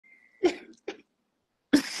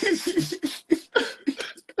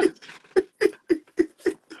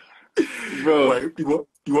Bro. Why,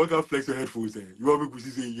 you want to flex your headphones there? You want me to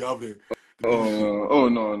say you have a... Oh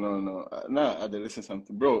no. Nah, I did listen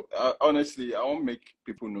something, bro. Honestly, I won't make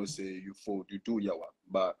people know say you fold, you do yawa,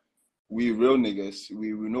 but we real niggas,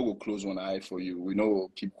 we know we'll close one eye for you. We know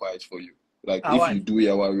we'll keep quiet for you. Like if you do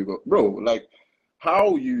yawa, we go, bro. Like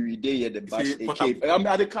how you dey at the bash AK? I mean,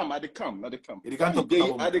 I dey come.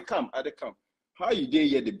 How you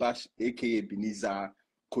dey at the bash AKA Beniza,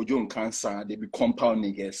 Kojo and Cancer? They be compound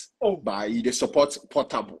niggas. But they support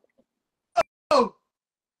Portable.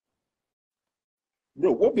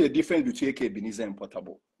 Bro, what be the difference between AK Ebenezer and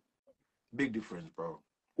Portable? Big difference, bro.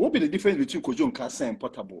 What be the difference between Kojo and Kasa and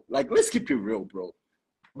Portable? Like, let's keep it real, bro.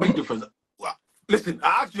 Big difference. Well, listen,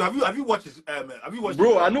 I asked you, have you watched his, have you watched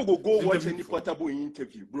bro, I know go watch any Portable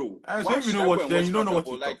interview, bro. So if you know what, then you don't know what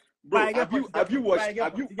to like, bro, have you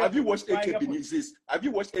watched AK Ebenezer's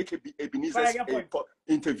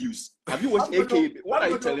interviews? Have you watched AK? What are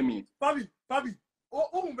you telling me? Papi.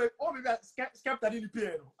 Maybe I skept in the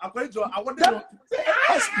piano. I want to know.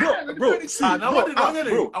 Bro.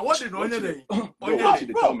 I want to know anything. What should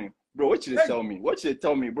they tell me? Bro, what should they tell me? What should they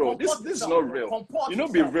tell me, bro? This is not real. You know,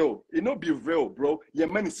 be real. You know, be real, bro. Your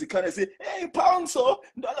man is kind of say, hey, pounds, so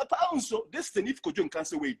 $1 so. This thing, if Kojo can't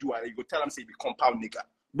say what you do, you go tell him say be compound nigga.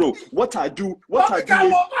 Bro, what I do, What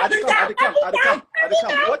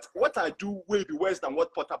I do will be worse than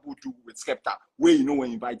what Portable do with Skepta. Where you know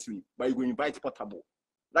when you invite me, but you go invite Portable.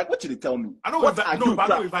 Like what did they tell me? I don't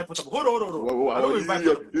invite Portable. Hold on. I don't invite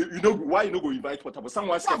Portable. You know why you no go invite Portable?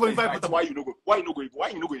 Someone said why you no go invite Portable? Why you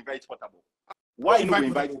no go invite?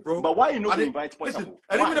 But why you no go invite Portable?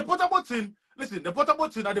 And even the Portable thing. Listen, the Portable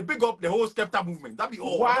thing are the big up the whole Skepta movement. That be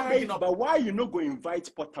all. Why? But why you no go invite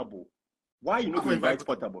Portable? Why you not going to invite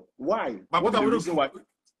Portable? Why? What the reason why?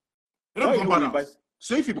 Why you not invite?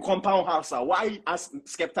 So if you be compound house, why ask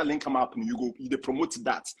Skepta link come up and you promote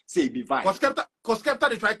that? Say it be vibe. Cause Skepta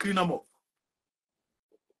they try clean them up.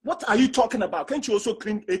 What are you talking about? Can't you also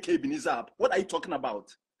clean AK Ebenezer up? What are you talking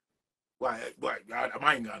about? Why? Am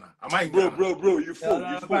I in Ghana? Bro, you fold.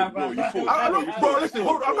 Bro, listen,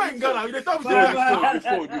 hold on. I'm not in Ghana. You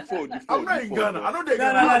fold. I'm not in Ghana. I know they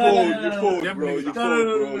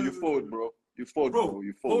You fold, bro. Hold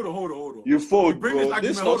on. You fold, bro.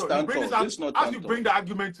 This is not stand. As you bring the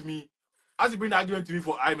argument to me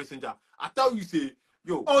for iMessenger, I tell you say,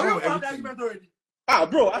 yo. Oh, you have the argument already.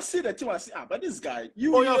 Bro, I see that too. But this guy,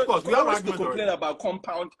 of course, we have to complain about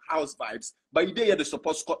compound house vibes, but you did the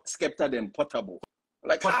support Skepta than Portable.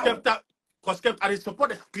 Like Skepta, I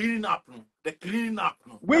support the cleaning up.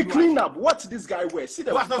 We clean up. What's this guy wear? See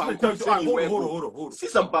the hold. See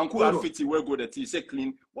some Banku outfit he wear go that he say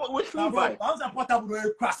clean. What clean vibe?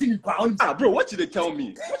 Bro, what did they tell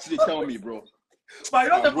me? Bro? But you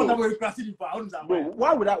don't have Portable crashing in pounds. Bro,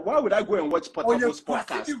 why would I go and watch Portable's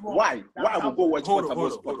podcast? Why I will go watch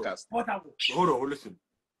Portable's podcast? Hold on, listen.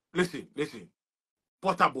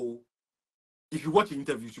 Portable, if you watch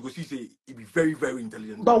interviews, you go see say he be very, very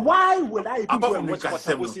intelligent. But why would I even go and watch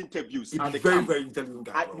Portable's interviews? He be very, very intelligent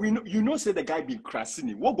guy. You know, say the guy be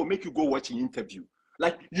crashing. What will make you go watch an interview?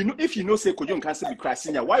 Like, you know, if you know say Kojo Nkansa be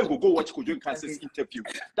crashing, why you go watch Kojo Nkansa's interview?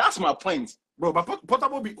 That's my point. Bro, but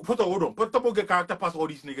Portable get character past all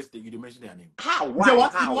these niggas. You mention their name. How? Why?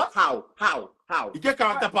 How? You get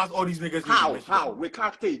character past all these niggas. How? With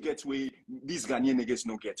character you get where these Ghanaian niggas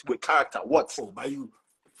no get. With character, what? Oh, by you,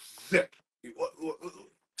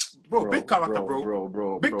 bro, big character,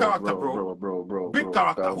 bro. Big character, bro. Big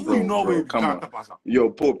character. Who you know where character pass? Yo,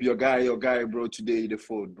 Pope, your guy, bro. Today the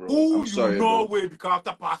fold, bro. Who you know where the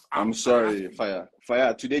character pass? I'm sorry, fire.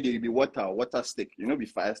 Today there will be water stick. You know, be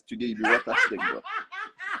fire. Today you be water stick, bro.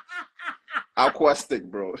 Aqua stick,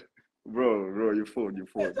 bro. Bro, you fold.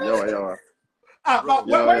 Yawa. But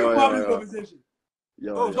why you have this conversation?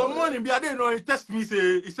 Some morning, I didn't know. He text me,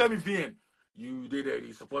 he sent me VN. You did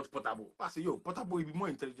you support Portable. I say, yo, Portable will be more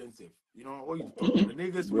intelligent. You know, what you talking the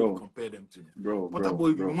niggas will compare them to. Portable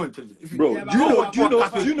will be more intelligent. Do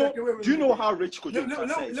you know how rich Kojo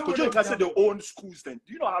Nkansa is? Kojo Nkansa they own schools then.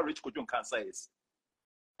 Do you know how rich Kojo Nkansa is?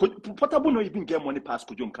 Portable not even get money past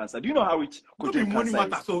Kojo Nkansa. Do you know how rich Kojo Nkansa is?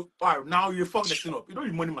 Matter. So now you fuck the thing up. You don't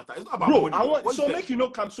need money matter. It's not about money. So make you know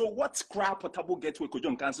come. So what crap Portable get where Kojo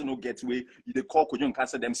Nkansa no get where they call Kojo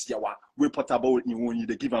Nkansa them siawa where Portable you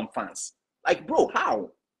they give them fans. Like, bro, how?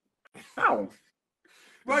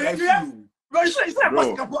 Bro,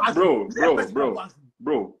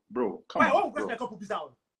 come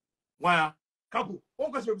on. Why? Couple.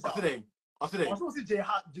 One question. What's the name? I see J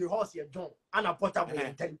Horse here, John, and a Portable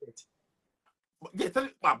intelligent. Yeah,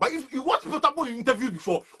 but if you watch Potable interview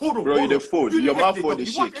before, hold on. Bro, you the fold. Your mouth for the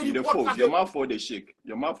you shake. You the fold. Your mouth for the shake.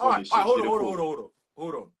 Your mouth for the shake.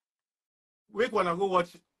 Hold on. Wait when I go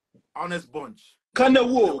watch Honest Bunch. Kana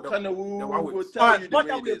wo will tell you the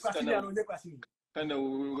way it is. Kana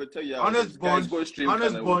will tell you. Honest Bunch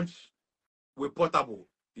with Potable.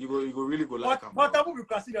 You go really go like him. Potable with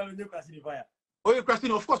Crasini and New Crasini fire. Oh, you're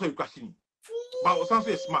Crasini, of course you're Crasini. But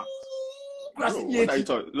something is smart. What are you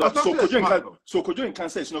talking? So Kojo in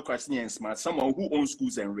Cancer is not Crasini and smart. Someone who owns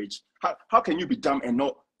schools and rich. How can you be dumb and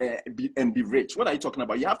not be rich? What are you talking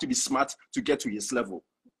about? You have to be smart to get to his level.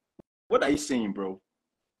 What are you saying, bro?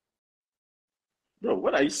 Bro,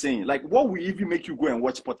 what are you saying? Like, what will even make you go and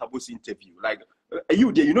watch Portable's interview? Like,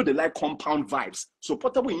 you there, you know they like compound vibes. So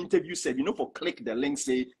Portable interview said, you know, for click the link,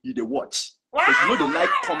 say you the watch. Because you know they like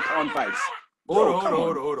compound vibes. Hold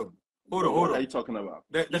on. What are you talking about?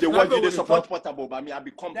 The watch you the support Portable, but me I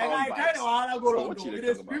be compound vibes.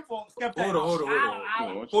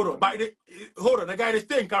 Hold on. The guy they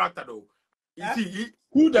stay in character though. You see,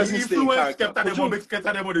 who doesn't stay in character? They make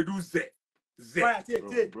Skepta them they do Z.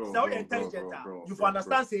 Bro. So intelligent. You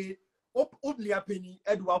understand? Say, open your penny,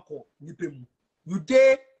 Edward Ko, you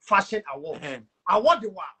day fashion award. Award the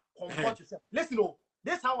one. Comfort yourself. Listen,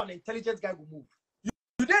 this is how an intelligent guy will move.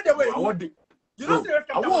 You did the way. You know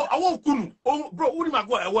I want Kunu. Oh, bro, who do go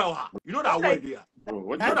well? You know that word there. Bro,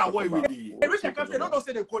 what you know that word we be. Don't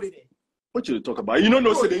say they call it. What you talk about? You know,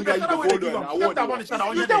 no, say the guy you go and award.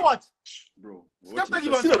 You know what? Bro, see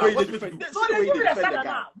the way they defend. See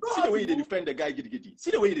the way they defend the guy.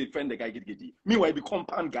 See the way they defend the guy. Meanwhile, the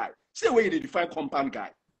compound guy. See the way they defend compound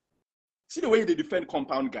guy. See the way they defend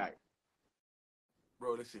compound guy.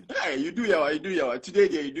 Bro, listen. Hey, you do yawa. Today,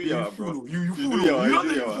 you do yawa, bro. You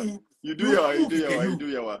fool. You do yawa.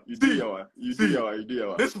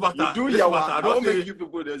 This matter. You do yawa. I don't make you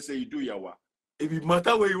people that say you do yawa. If it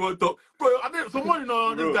matter where you want to, bro. I mean, someone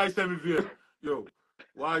this guy sent me here. Yo,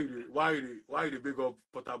 why you big up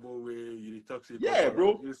Portable way you toxic? Yeah,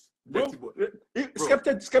 bro.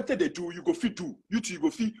 Skepta they do, you go fit do. You two you go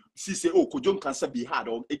fit see say Kojo Cancer be hard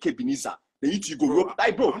or AK Beniza. Then you two go rope.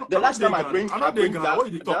 Like bro, the last time I bring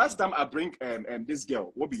this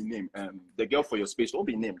girl, what be her name? The girl for your space, what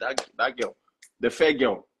be her name? That girl, the fair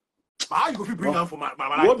girl. How you go fit bring her for my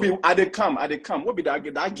what be at the come? What be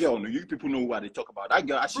that girl? No, you people know what they talk about. That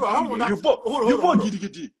girl actually you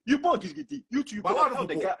bought giddy. You two you could have held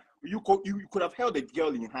the girl. You could have held the girl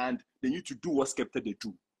in hand. Then you to do what Skepta they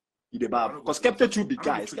do. Because Skepta too big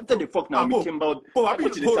guy. Skepta the fuck now became about.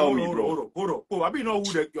 What you tell me, bro? Hold on. I be know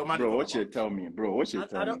who your man. Bro, what you tell me, bro? What you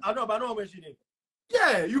tell me? I know, but I know what she name.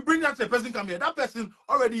 Yeah, you bring that to a person come here. That person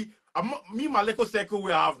already. Me my little circle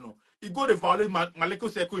we have no. He go to violate my little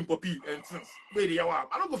circle in Poppy and since wait I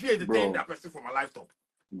don't go fear entertain that person for my lifetime.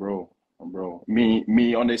 Bro.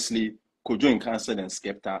 Me honestly, Kojo in Cancer and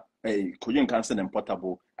Skepta, Kojo in Cancer and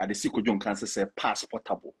Portable. I see Kojo in Cancer say pass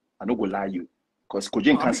Portable. I don't go lie you. Because Kojo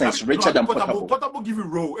in Cancer is richer than Portable. Portable give you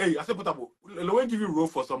role. Hey, I said Portable. Lowen give you role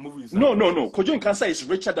for some movies. No. Kojo in Cancer is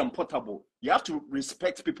richer than Portable. You have to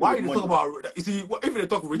respect people. Why you talk about? You see, if they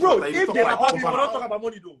talk rich, bro, like, if they talk about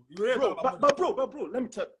money though. Bro, let me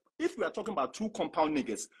tell you. If we are talking about two compound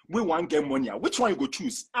niggas, we want get money. Which one you go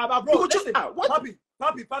choose? Bro, you go listen, what? Pappy.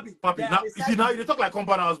 Now, you see, now you talk like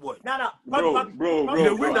compound house boy. Bro.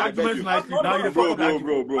 You win the argument nicely. Now you bro.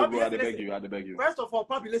 I beg you. First of all,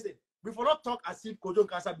 Pappy, listen. We will not talk as if Kojo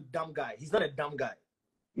Cancer be dumb guy. He's not a dumb guy.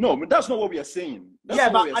 No, but that's not what we are saying. But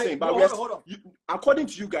according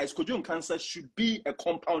to you guys, Kojo Cancer should be a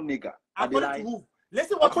compound nigga. According to who?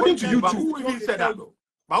 Listen, according to you two. Who even said that though?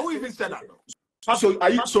 But who even said that though? So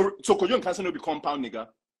Kojo Cancer will be compound nigga?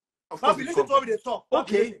 Pappy, listen to what they talk.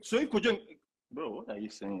 Okay, so if Kojo, bro, what are you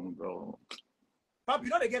saying, bro? Pappy, you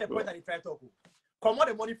know they get the point that they try to talk. Come on,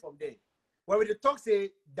 the money from there. When we talk say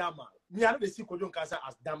Dama, me I know they see Kojo Cancer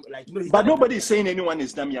as damn like you know. But nobody is saying anyone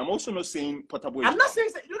is dummy. I'm also not saying Portable. I'm not saying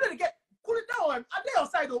you know they get cool it down. I'm there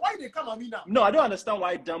outside though. Why they come at me now? No, I don't understand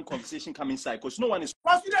why damn conversation come inside because no one is.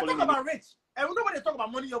 Because you talk about rich, and nobody talk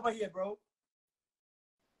about money over here, bro.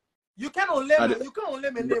 You can't only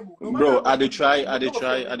me name. Bro, I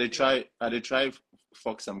try.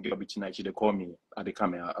 Fuck some girl bitch night. She they call me. I they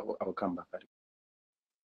come here. I will come back.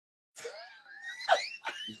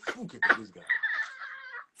 This guy.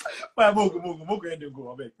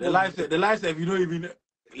 The life if you don't even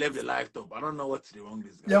left the life top. I don't know what's the wrong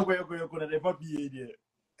this guy. Yeah, go.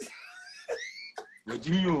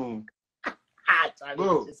 Jimmy,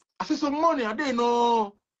 bro, I see some money. I didn't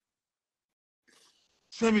know.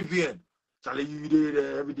 Send me VN. Charlie, you did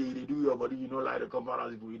every day. They do your body. You know, like the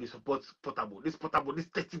compound people. They support Portable. This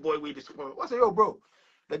 30 boy way. They support. What's yo, bro?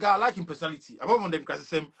 The guy, I like him personality. I want them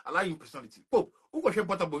because I like him personality. Pope, who was your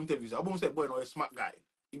Portable interviews? I won't say, boy, no, a smart guy.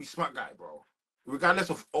 He be smart guy, bro. Regardless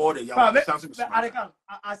of all the young,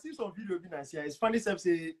 I see some video being nice here. It's funny,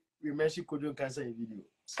 say we mentioned Kojo cancer in video.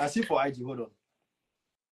 I see for IG. Hold on.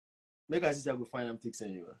 Make I see I go find them takes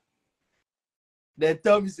anywhere. Then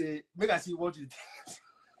tell me say, make I see what you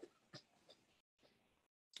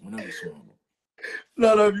think.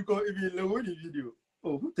 No, because if you look the video,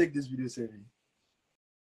 oh, who take this video, say me?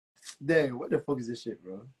 Damn, what the fuck is this shit,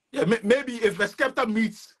 bro? Yeah, maybe if a skeptic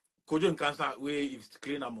meets Kojo and Cancer, way is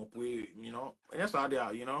clean them up, way, you know, and that's how they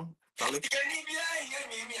are, you know, Charlie.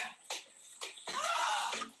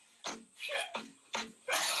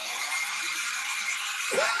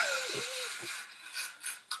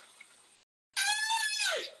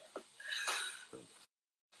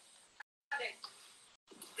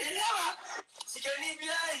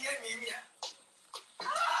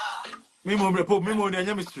 Me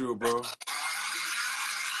mystery, bro.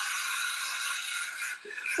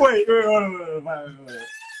 Wait.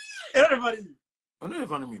 Everybody. I'm not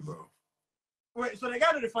funny me, bro. Wait, so the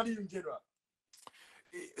guy not funny in general?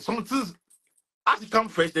 Sometimes, as he come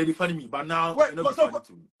fresh, they funny me, but now, wait, so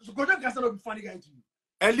Kojo Cancer not be funny guy to you?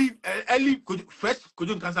 Early,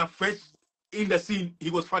 Kojo Cancer fresh in the scene,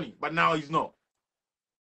 he was funny, but now he's not.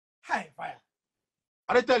 Hi, fire.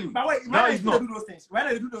 I tell you. But wait, now he's not. Do those things? Why do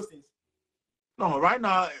they do those things? No, right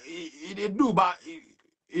now they do, but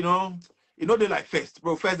you know they like first,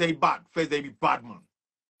 bro. First they bad. First they be bad man.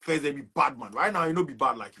 Right now, be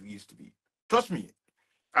bad like he used to be. Trust me.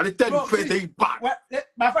 I tell you, first they bad. Well,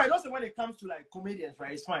 my friend, also when it comes to like comedians,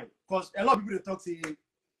 right? It's fine because a lot of people they talk say,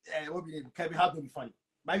 what be Kevin Hart don't be funny,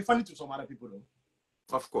 but be funny to some other people though.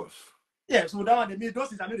 Of course. Yeah, so that one they made those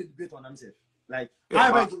things. I made a debate on themselves. Like, how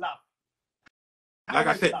am I to laugh? Like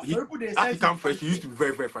I said, as he come fresh, he used to be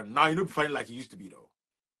very, very funny. Now, be funny like he used to be, though.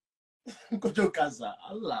 Kojo Cancer,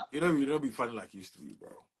 Allah. You don't be funny like he used to be, bro.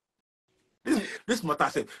 This matter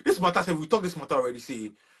said, we talked this matter already,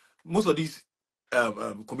 say, most of these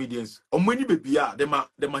comedians, or many baby are, them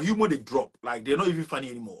humor, they drop. Like, they're not even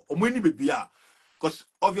funny anymore. Or many baby are. Because,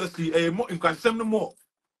 obviously, more in no more.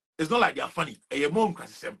 It's not like they are funny. More in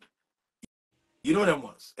you know them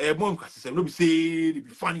ones. More in no be say they be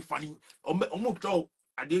funny.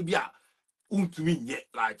 They be to me yet,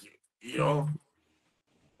 like, you know.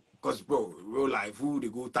 Because, bro, real life, who they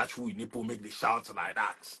go touch who in nipple, make the shouts like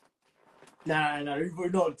that. Nah, no, listen.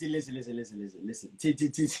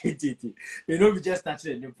 You know, we just touch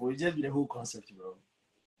the nipple. It just be the whole concept, bro.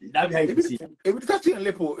 That be how you see it. If we touching a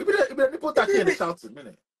nipple, if the nipple touching the shouts,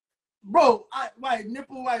 minute. Bro, why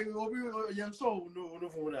nipple? Why you so no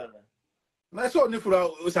for that? I saw nipple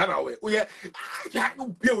out. Oh yeah,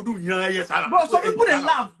 bro. Some people they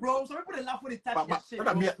laugh, bro. Some people they laugh when they touch your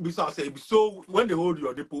shit. But so when they hold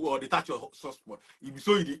your nipple or they touch your soft spot, it be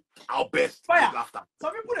so our best laughter.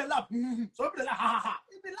 Some people they laugh. Some people they laugh. Ha ha ha.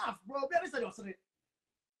 It be laugh, bro. Be honest with yourself.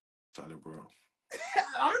 Charlie, bro.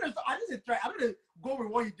 I don't try. I don't go with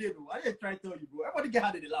what you did, bro. I didn't try to tell you, bro. Everybody get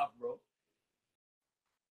how they laugh, bro.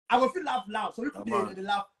 I will feel laugh loud. Some people they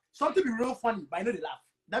laugh. Something be real funny, but I know they laugh.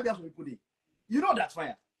 That be how some people they. You know that's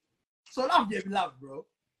fire. So laugh, they laugh, bro.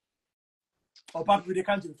 Or Pappy, they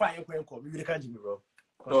can't fire you call. Maybe they can't me, bro.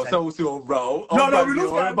 No, so we see, bro. No, we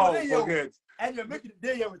lose that. And you make it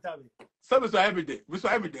day here with me. Some is every day. We saw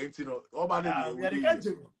every day, you know. All about it. They can't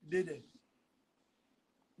do it.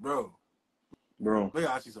 Bro. Bro. Let me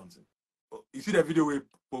ask you something. You see that video we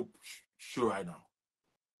Pope show right now?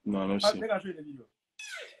 No, no, see. Make I show you the video.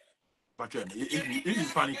 Patrick, if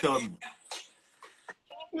it's funny, tell me.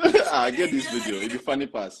 I get this video. It'll be funny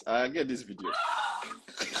pass. I get this video.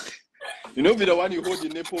 You know, be the one you hold the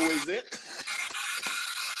nipple, is it?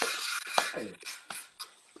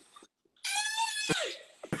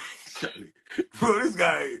 Bro, this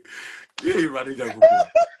guy, he ain't running that.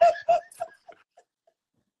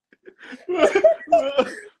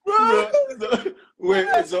 Wait,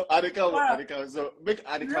 so Adika, so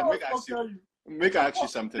make ask you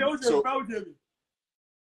something. So,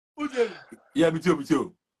 yeah, me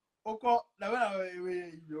too. Oh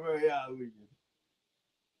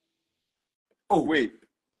wait.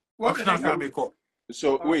 What can I make up?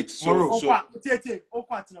 So wait,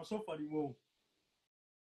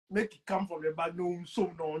 make it come from the back, no,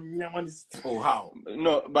 so no, oh, how?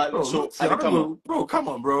 No, but bro, so bro, come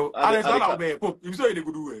on, bro. You say they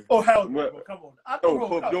could do it. Oh, hell, bro, come on.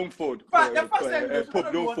 Pope, don't fold. Pope,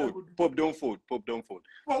 don't fold. Pope, don't fold.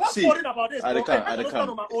 Well, what's folding about this? Adika,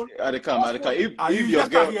 if your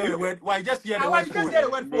girl, why just hear the word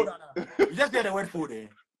fold? You just hear the word fold, eh?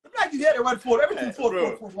 Like you hear the word food, everything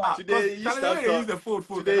food. Today you start talking the food.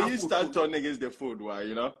 Today you start talking against the food. Why,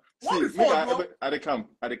 you know? See, I come.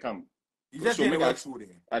 You just hear the word food.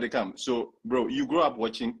 I come. So, bro, you grew up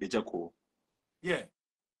watching Ejeko. Yeah.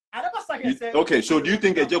 I never started. Okay, so do you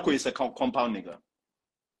think Ejeko is a compound nigga?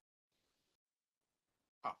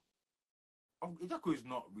 Ejeko is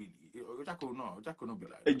not really. Ejeko not be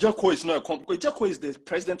like. Ejeko is not Ejeko is the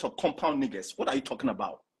president of compound niggas. What are you talking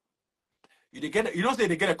about? You don't say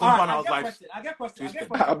they get a compound house life. I get question.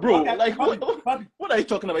 Bro, okay, like what are you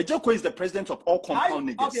talking about? Ejeko is the president of all compound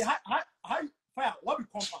niggas. Okay, how what be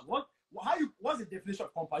compound? What's the definition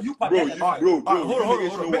of compound? You bro, hold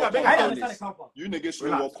you niggas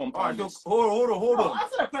know what compound is. Hold on.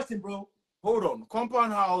 Answer the question, bro. Hold on.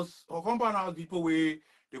 Compound house people where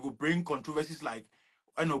they go bring controversies like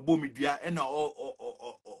Bomidia and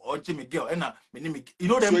or Jimmy Girl and you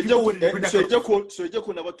know them people with so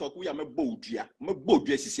Ejeko never talk. We are me Bodia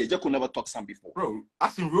she Ejeko never talk some before. Bro,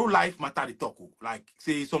 as in real life matter they talk. Like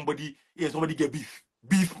say somebody get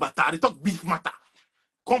beef matter. They talk beef matter.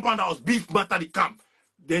 Compound house beef matter they come.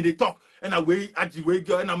 Then they talk and away at the way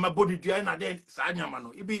girl and my body and then Sanya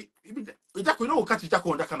mano. It be Ejeko, you know catch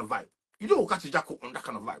Ejeko on that kind of vibe. You don't catch Ejeko on that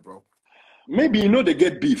kind of vibe, bro. Maybe you know they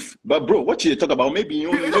get beef, but bro, what you talk about? Maybe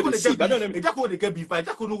you know they see. But Ejeko they get beef, but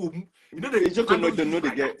Ejeko know you know they know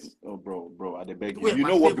they get. Oh, bro, I beg you. You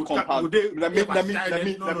know what the compound? Let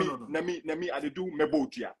me. I do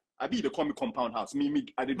mebodia. I be the call me compound house. Me.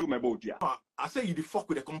 I do mebodia. I say you the fuck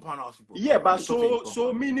with the compound house people. Yeah, but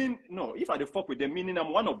so meaning no. If I the fuck with them, meaning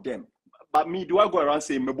I'm one of them. But me, do I go around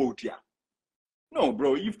saying mebodia? No,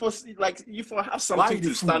 bro. You first have something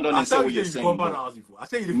to stand on and say what you're saying. I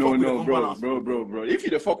say you no, bro. If you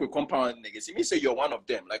the fuck with compound niggas, you mean say you're one of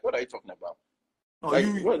them. Like, what are you talking about? No, like,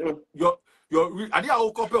 me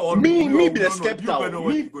be the skeptical.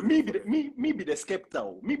 Me be the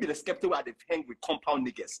skeptical. Me be the skeptical at the hang with compound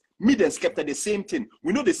niggas. Me the skeptical the same thing.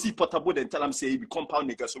 We know they see Portable then tell them say he be compound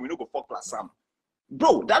niggas, so we know go fuck plus Sam.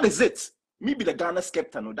 Bro, that is it. Me be the Ghana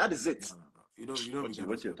skeptical. No, that is it. You don't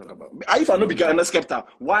what you're talking about. If I know be Ghana skeptical,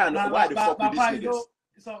 why the fuck with these niggas?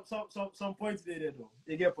 Some points there though.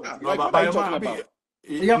 They get points. What are you talking about?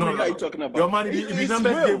 What are you talking about? Your money, if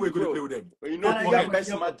numbers game, we're going to play with them. You know, numbers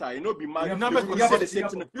matter. You know, be mad. We say the same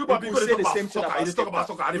thing. You say the same thing about talk about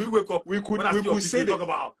soccer. If you wake up, we could say the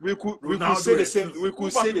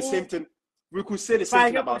same thing. We could say the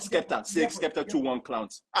same thing about Skepta. Say Skepta 2-1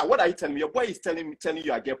 clowns. What are you telling me? Your boy is telling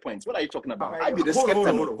you I get points. What are you talking about? I be the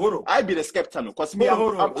Skepta. I be the Skepta. Because me,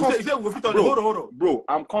 I'm confident. Bro,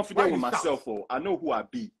 I'm confident with myself. I know who I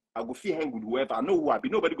be. I go feel hang with whoever. I know who I be.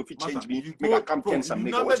 Nobody go feel change me. Make I come ten some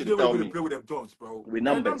nigga. What you tell me? Play with them Jones, bro. With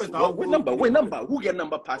numbers. What number? Who get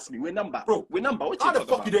number past me? With number. Bro, with number. What you talking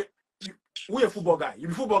about? We a football guy. You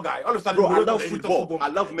be football guy. All of a sudden, bro, I love football. I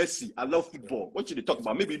love Messi. I love football. What you talk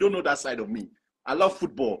about? Maybe you don't know that side of me. I love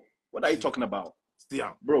football. What are you talking about?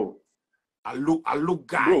 Yeah, bro. I look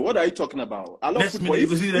guy. Bro, what are you talking about? I love football.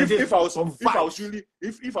 If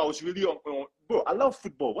I was really on, bro, I love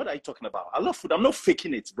football. What are you talking about? I love football. I'm not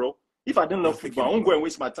faking it, bro. If I didn't love football, I won't go and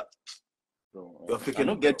waste my time. Bro, I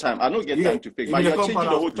don't get time. I don't get time to fake. But you're changing the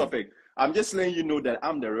whole topic. I'm just letting you know that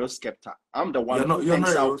I'm the real skeptic. I'm the one who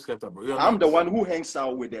hangs out. I'm the one who hangs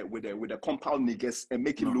out with the compound niggas and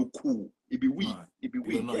make it look cool. It be weak. It be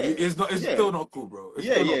weak. It's still not cool, bro.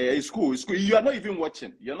 It's cool. It's cool. You are not even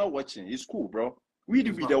watching. You're not watching. It's cool, bro. We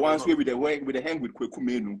be the ones where we the hang with Kweku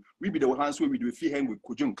Menu. We be the ones where we do hang with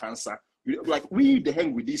Kujun Cancer. Like we the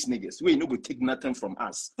hang with these niggas. We no go take nothing from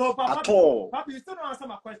us at all. Papi, you still don't answer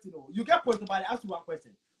my question though. You get points, but I ask you one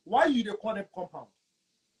question. Why you they call them compound?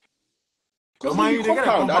 Because they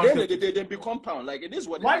compound. At the end of the day, they be compound. Like it is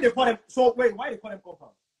what. Why they call them? So wait, why they call them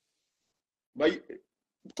compound? But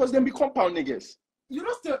because they be compound niggas. You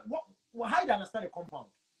know still what? How do you understand a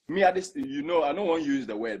compound? Me, I just, you know, I don't want to use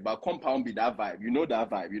the word, but compound be that vibe. You know that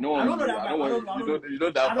vibe. You know what I mean? You know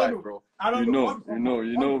that vibe, bro. You know.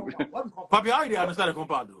 Papi, how do you understand the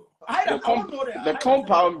compound, though? The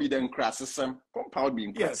compound be then crassism. Compound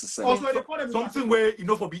being crassism. Also, something where, you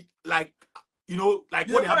know, for be like, you know, like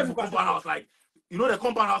what they have in the compound house, like, you know, the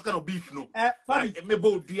compound house kind of beef, you know. Like, you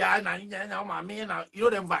know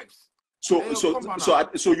them vibes.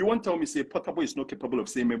 So you won't tell me say Portable is not capable of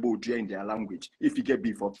saying Mebo in their language if you get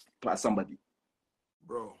beef for somebody,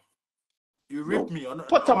 bro. You rip me.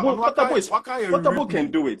 Portable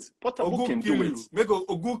can do it. Portable can do it. Make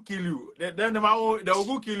Ogu kill you. Then the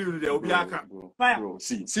Ogu kill you. They will be bro.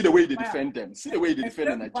 See the way they defend them. See the way they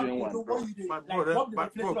defend the Nigerian one, bro.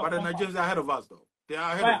 But the Nigerians are ahead of us, though. They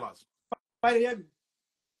are ahead of us.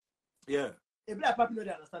 Yeah. If black people know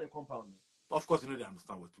they understand the compound. Of course, you know they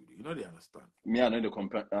understand what we do. You know they understand. Me, I know they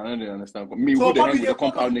understand. Me, so who the hell with the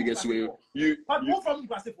compound niggas way? But what from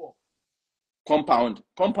classic for? Compound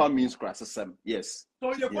means classism. Yes.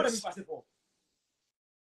 So you call them classic for?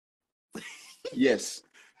 Yes.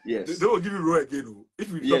 They will give you row again.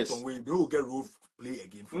 If we stop some way, they will get row play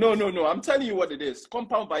again. No. I'm telling you what it is.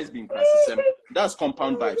 Compound vibes being classism. That's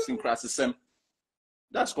compound vibes in classism.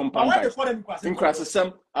 That's compound vibes. In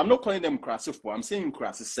classism, I'm not calling them classic for. I'm saying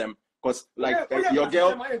classism. Because like your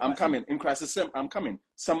girl, I'm coming. In classism, I'm coming.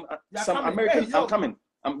 Some American, I'm coming.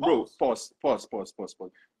 Bro, pause.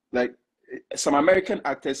 Like some American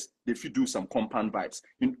actors, if you do some compound vibes,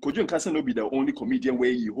 Kojo Nkansa no be the only comedian where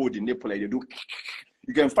you hold the nipple like they do.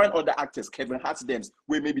 You can find other actors, Kevin Hart's them,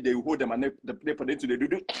 where maybe they hold them and the nipple they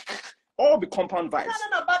do. All be compound vibes.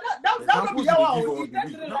 No, but that would be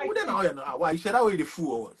our. Why you said that way the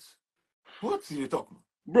fool was? What's you talking?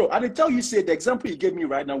 Bro, I tell you, say the example you gave me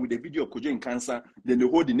right now with the video of Kojo Nkansa, then they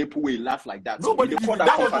hold the nipple where he laugh like that. Nobody so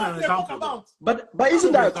that wasn't an example. But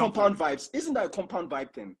isn't that a compound vibes? Isn't that a compound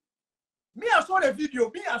vibe thing? I saw the video,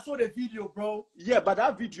 bro. Yeah, but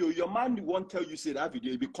that video, your man won't tell you say that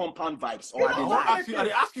video, it be compound vibes. Or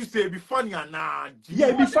they ask you say it be funny or nah. Yeah,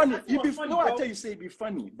 it be funny. No, I tell you say it be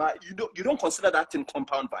funny, but you don't consider that in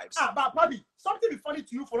compound vibes. But probably something be funny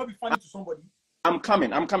to you for not be funny to somebody. I'm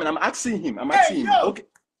coming. I'm asking him. Okay,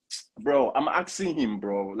 bro. I'm asking him,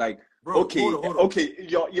 bro. Like, bro, okay, hold on. Okay.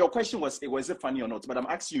 Your question was it funny or not? But I'm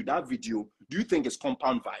asking you that video. Do you think it's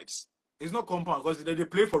compound vibes? It's not compound because they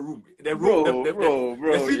play for room. They bro.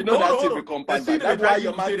 You know that's if compound vibes.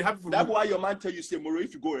 That's why your man tell you say, Moro,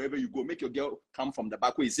 if you go wherever you go, make your girl come from the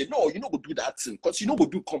back way. He say, no, you not go do that thing because you not go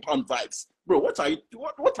do compound vibes, bro. What are you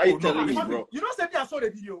telling me, bro? You don't say me I saw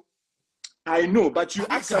the video. I know, but you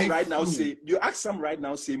ask him right now, say,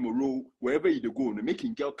 Moro, wherever you go,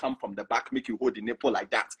 making girl come from the back, make you hold the nipple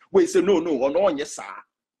like that. Wait, say no, or no, yes, sir.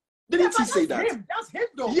 Didn't he say that? That's him,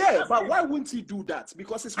 though. Yeah, but why wouldn't he do that?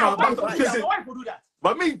 Because it's compound vibes. Why would do that?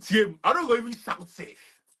 But me, Tim, I don't go even sound safe.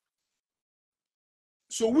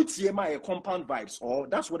 So with TMI a compound vibes, or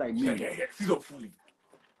that's what I mean. Yeah. He's a fool.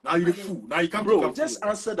 Now you're a fool. Now you can't. Bro, just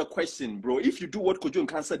answer the question, bro. If you do what Kojo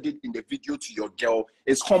Nkansa did in the video to your girl,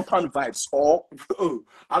 it's compound vibes, or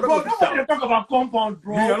I don't know to talk about compound,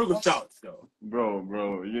 bro. I don't go shout, though. Bro.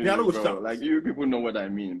 Like you people know what I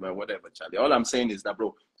mean, but whatever, Charlie. All I'm saying is that,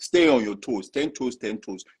 bro, stay on your toes, 10 toes.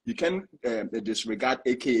 You can disregard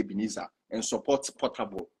AKA Ebenezer and support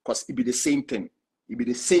Portable, because it be the same thing.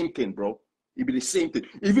 Bro. It be the same thing.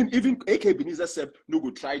 Even AKA Ebenezer said, no go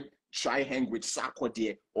try hang with Sako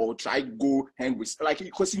there or try go hang with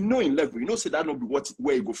because you know in level, you know say that not be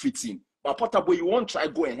where you go fit in. But Portable, you won't try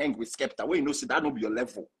go and hang with Skepta where you know say that not be your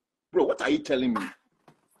level. Bro, what are you telling me?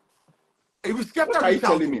 If Skepta, what are you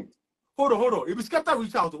telling me? Hold on. If Skepta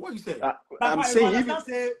reach out, what you say? I'm saying even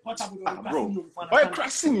bro. Why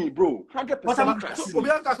crashing me, bro? 100% crashing.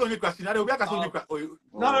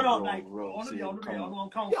 No. Like,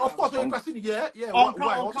 yeah, of course, yeah.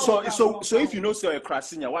 Why? So if you know you're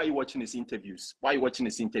crashing, why are you watching his interviews?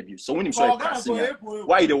 So when you saw crashing,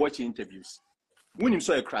 why are they watching interviews? When you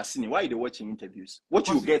saw a crashing, why are they watching interviews? What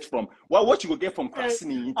you get from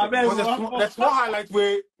crashing? That's more highlight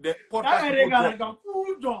where the podcast.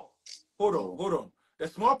 Hold on. The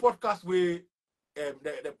small podcast where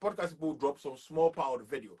the podcast people drop some small part of the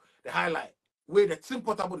video. The highlight where the Tim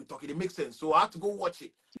Portable is talking, it makes sense. So I have to go watch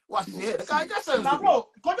it. Watch it here. The guy gets sense. Bro,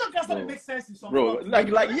 it makes sense in some. Bro,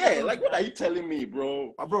 like what are you telling me,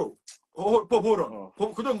 bro? Bro. Hold on.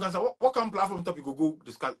 What kind of platform topic we go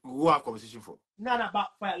discuss? We go have conversation for? No,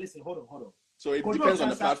 but listen, hold on. So it depends on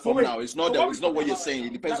the platform now. It's not what you're saying.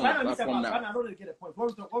 It depends on the platform now. I don't get a point.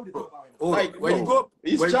 What we talk about? Like when you go,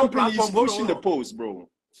 he's jumping, he's pushing the post, bro.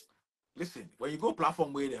 Listen, when you go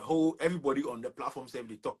platform where everybody on the platform say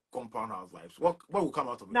they talk compound house vibes, what will come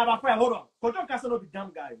out of it? Nah, but hold on. Kojo Nkansa not be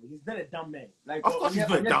dumb guy. He's not a dumb man. Like, of course he's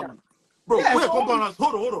not dumb. Bro, yeah, so compound house.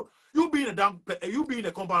 Hold on. You being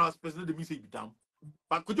a compound house person doesn't mean say you be dumb.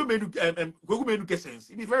 But Kojo Menu get sense.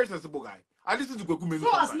 He's a very sensible guy. I listen to Kojo Menu.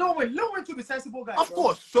 So as no one to be sensible guy. Of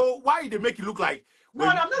course. So why they make it look like? No,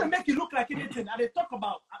 I'm not make it look like anything. And they talk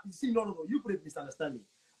about. See, no. You could misunderstand me.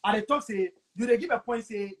 And they talk say, do they give a point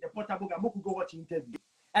say the Portable guy could go watch interview?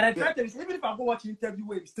 And I try to say, even if I go watch interview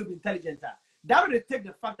where he's still be intelligent, that would take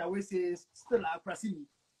the fact that we say still like Prasini.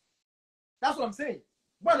 That's what I'm saying.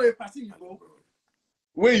 Well, you're Prasini, bro.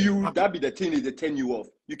 Where that be the thing is they turn you off.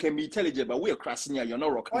 You can be intelligent, but we're crashing here. You're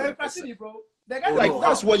not rocking. Oh, you're Prasini, bro.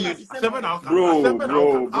 That's what you. Bro.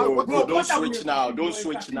 Don't switch now, bro. Don't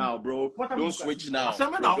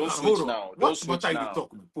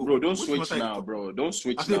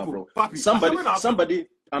switch now, bro. Somebody.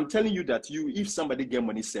 I'm telling you that if somebody get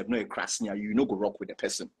money saved, no a crash near you, no go rock with the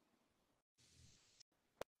person.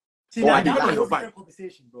 See, that depends on your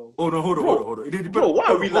conversation, bro. Hold on. Bro, why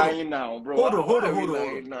are we lying now, bro? Hold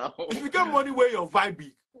on. Now? If you get money where your vibe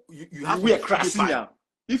be, you have we are crashing now.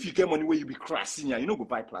 If you get money where you be crashing, you know go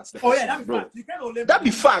buy class. Oh yeah, that's fact. You can't only that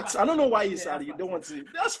be facts. I don't know why you said you don't want to.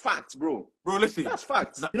 That's facts, bro. Bro, listen. That's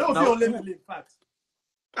facts. You know, if you only live facts.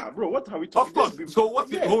 Bro, what are we talking? Of course. So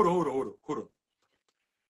what's it? Hold on.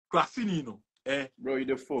 Classini, you know. Bro, you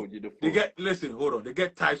the fool. They get hold on. They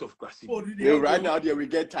get types of classini. Right now, there we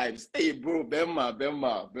get types. Hey, bro, Bema.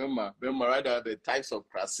 Right now, the types of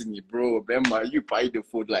classini, bro. Bema, you buy the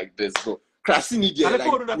food like this, bro. Classini there,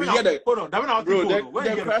 hold on. Bro,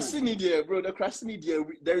 the classini there, bro. The classini there.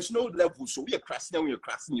 There is no level, so we are classini. We are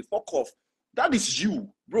classini. Fuck off. That is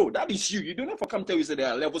you, bro. That is you. You don't have to come tell you say there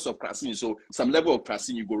are levels of classini. So some level of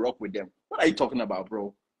classini, you go rock with them. What are you talking about,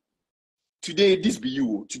 bro? Today, this be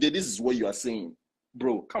you. Today, this is what you are saying.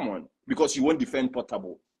 Bro, come on. Because you won't defend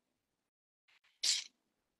Portable.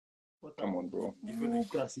 Come on, bro.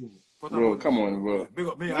 Bro, come on, bro. Big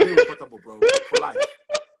up me. I live with Portable, bro. For life.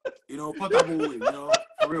 You know, Portable,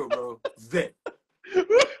 for real, bro. Zed.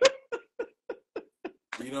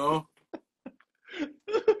 You know?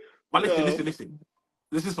 But listen.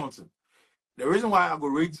 This is something. The reason why I go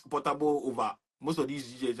rate Portable over most of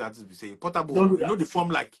these DJ artists, we say Portable, they form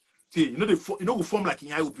like, go form like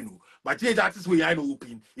in open, but DJ artists where I know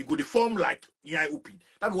open, you go form like in open.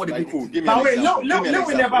 That's what they do. But wait, no,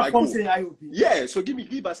 we never form say open. Yeah, so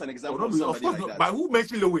give us an example. Of course, but who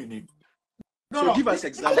mentioned Lil Wayne? So give us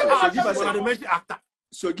example.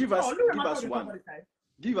 So give us one.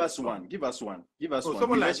 Give us one.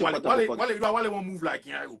 Someone like Wale won't move like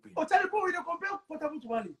in open. Oh, Charlie, bro, we don't compare Portable to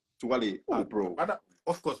Wale. To Wale, bro.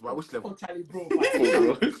 Of course, but which level? Oh, Charlie, bro.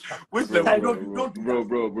 Which level? Bro.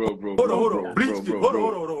 Hold on.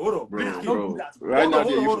 Right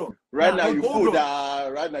now you put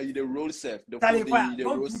right now you the roll safe. The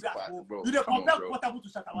roll safe, bro. You don't compare Portable to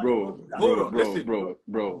Shatta Wale.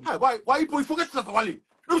 Bro. Why you forget Shatta Wale?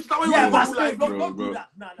 Yeah, but don't do that.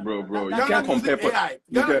 Bro. You can't compare AI.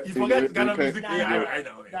 You forget Ghana music AI right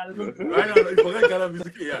now. Right now, you forget Ghana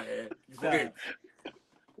music AI. You forget.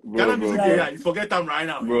 Ghana music AI. You forget them right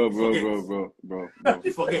now. Bro.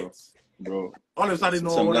 You forget. Bro. All of a sudden,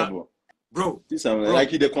 no one. Bro.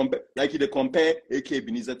 Like he compare AK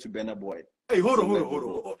Ebenezer to Burna Boy. Hey, hold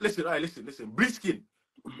on. Listen. Bleach skin.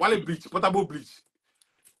 Wale bleach. Portable bleach.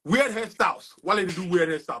 Weird hairstyles. Wale they do weird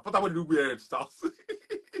hairstyles. Portable do weird hairstyles.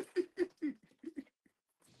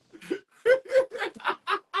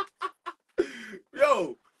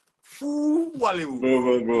 Yo, fool Wale.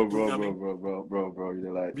 Bro,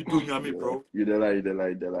 you lie. Be doing me, bro. You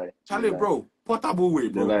lie. Charlie, bro. Portable way,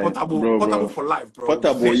 bro. Portable for life, bro.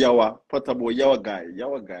 Portable Yawa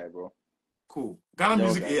guy, bro. Cool. Ghana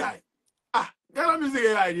music AI. Ghana music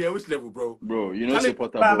AI, yeah, which level, bro? Bro, you know say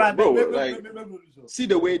Portable, bro. Like, see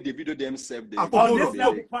the way the video themselves. See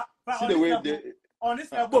the way they. On this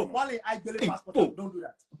level, Wale, I believe Portable. Don't do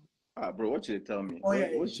that. Bro, what you tell me? Oh,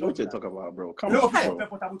 yeah, what you talk about, bro? Come on,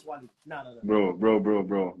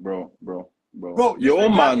 bro. Bro, your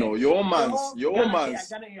own man's, bro. Your own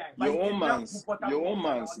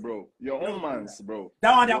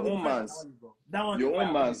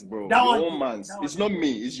man's. It's not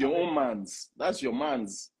me. It's your own man's. That's your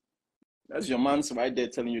man's. That's your man's right there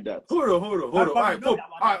telling you that. Hold on. All right.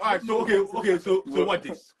 So okay. So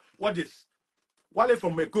what this? Wale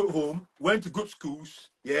from a good home, went to good schools,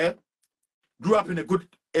 yeah, grew up in a good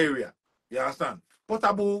area. You understand?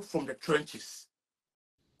 Portable from the trenches.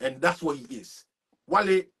 And that's what he is.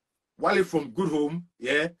 Wale from good home,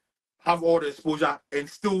 yeah, have all the exposure and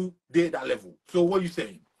still did that level. So what are you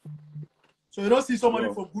saying? So you don't see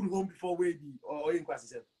somebody from good home before Wavy or in class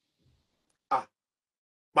itself?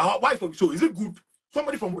 But why from so is it good?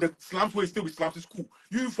 Somebody from the slums where still be slums in school.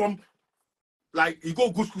 You from like you go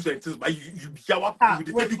good schools and things, but you shower with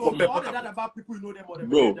the people compare. About people you know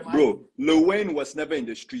them bro. Lil Wayne was never in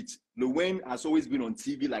the streets. Lil Wayne has always been on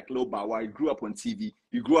TV like Lil Bow Wow. He grew up on TV.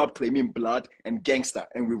 He grew up claiming blood and gangster,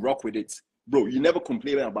 and we rock with it. Bro, you never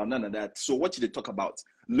complain about none of that. So what should they talk about?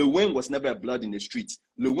 Lil Wayne was never a blood in the streets.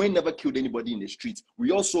 Lil Wayne never killed anybody in the streets.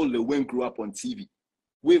 We also Lil Wayne grew up on TV.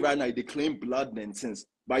 We right now they claim blood and things.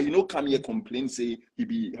 But you know, come here complain, say he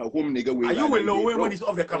be a home nigga. Are you with Lil Wayne when he's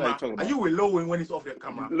off the camera? Are you with Lil Wayne when he's off the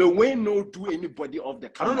camera? Lil Wayne no do anybody off the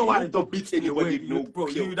camera. I don't know why they don't beat anybody. No, bro,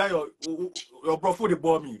 you that your bro for the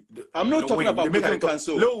ball me. I'm not talking about making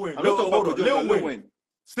cancel. Lil Wayne. Lil Wayne.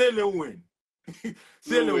 Say Lil Wayne.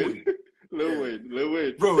 Say Lil Wayne. Lil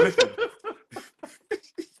Wayne. Bro, listen.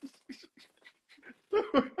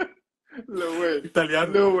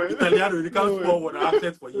 Italiano, you can't spoil what I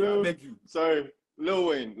said for you. I beg you. Sorry. Lil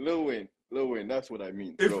Wayne, that's what I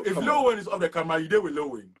mean. Bro, if Lil Wayne is off the camera, you there with Lil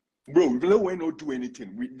Wayne. Bro, Lil Wayne don't do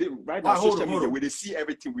anything. Right now, social media, where they see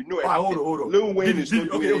everything, we know everything. Hold on. Lil Wayne is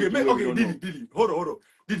not doing anything. Diddy. Hold on.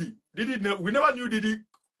 Diddy. We never knew Diddy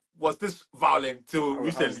was this violent till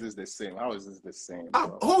recently. How is this the same?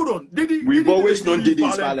 Hold on. We've always known Diddy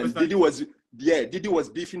is violent. Diddy was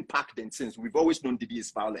beefing Pac then since. We've always known Diddy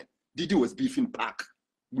is violent. Diddy was beefing Pac.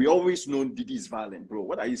 We always known Diddy is violent, bro.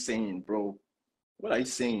 What are you saying, bro? What are you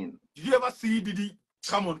saying? Did you ever see Diddy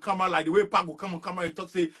come on camera like the way Pac will come on camera and talk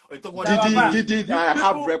about Diddy? I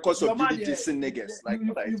have records of Diddy dissing niggas. Like,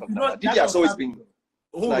 what are you talking about? Diddy has always been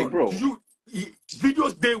like, bro.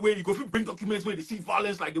 Videos there where you go bring documents where they see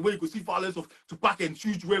violence, like the way you could see violence of Tupac and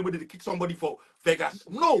Huge where they kick somebody for Vegas.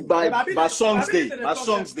 No, by songs day where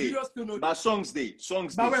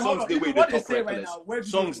they talk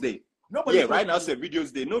reckless. Songs day. Yeah, right now say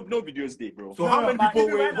videos day. No videos day, bro. So how many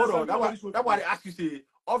people wait? Hold on. That's why they ask you say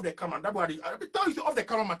off the camera. That's why they tell you say off the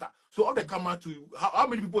camera matter. So off the camera to how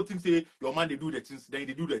many people think say your man they do the things, then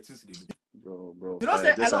they do the things they do. Bro. You know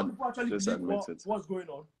say a lot of people actually believe what's going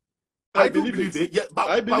on. I do believe it. Yeah, but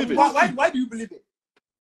I believe it. Why do you believe it?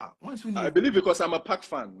 I believe it because I'm a Pac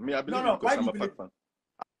fan. I believe it because I'm a Pac fan.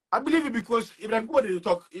 I believe it because if the people they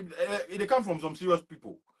talk, if they come from some serious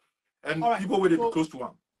people and people where they be close to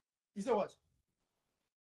one. You say what?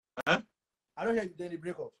 Huh? I don't hear you. Then they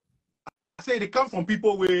break up. I say they come from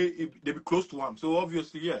people where they be close to him. So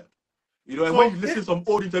obviously, yeah. You know, and when you listen to some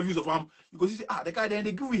old interviews of him, because you say, the guy then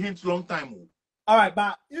they give you hints long time. Oh. All right,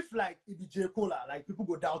 but if like it be J. Cole, like people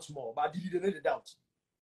go doubt more, but did they know the doubt?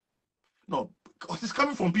 No, because it's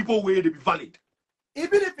coming from people where they be valid.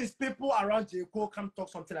 Even if it's people around J. Cole come talk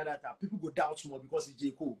something like that, people go doubt more because it's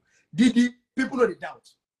J. Cole. Diddy, people know the doubt.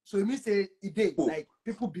 So it means say it did like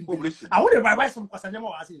people been. I want to buy some because I never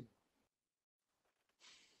was saying.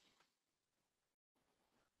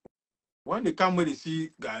 When they come where they see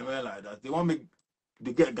guy man like that,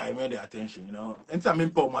 they get guy man their attention, you know. Anytime I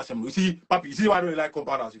Paul Masem, you see, Papi, you see why don't you like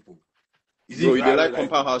compound house people? Bro, you like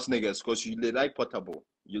compound house niggas because they like portable.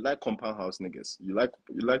 You like compound house niggas. You like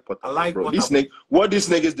portable. I like bro. Portable. What these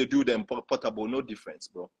niggas they do them portable, no difference,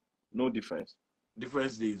 bro. No difference.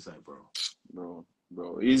 Difference the inside, bro.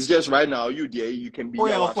 It's just right now you there. You can be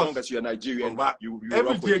as long as you're Nigerian. You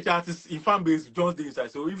every DH artist in fan base joins the inside.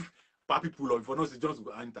 So if Papi pull up, if I know it's Jones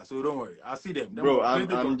will enter. So don't worry, I see them. Bro,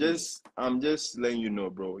 I'm just letting you know,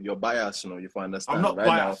 bro. You're biased, you know. If I understand, I'm not right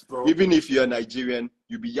biased, now, bro. Even if you're Nigerian,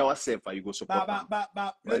 you be yourself and you go support. But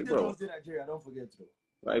like, bro, Nigeria, don't forget, bro.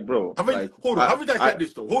 Like, bro. Hold on. Haven't I said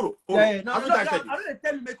this though? Hold on. Yeah, no, I'm not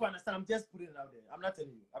telling you make you understand. I'm just putting it out there. I'm not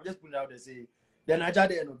telling you. I'm just putting it out there. Say. The Nigeria,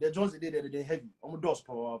 there, no, the Jones they heavy. I'm dust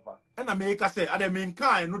power. And America say, "I mean,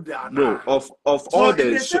 kind no, they are bro." Of all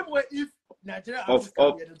the same way, if Nigeria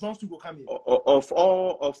the Jones to go come here. Of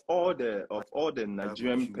all the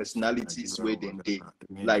Nigerian personalities where they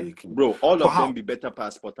like, bro, all of them be better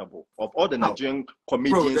pass portable. Of all the Nigerian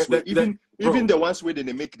comedians, even the ones where they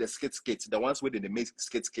make the skits, the ones where they make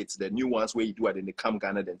skits, the new ones where you do it in the Cam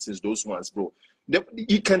Ghana, then since those ones, bro,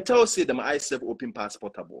 you can tell say them I serve open pass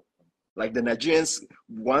portable. Like the Nigerians,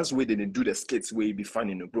 once where they do the skits, where it be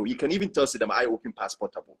funny, bro. You can even tell see them I open pass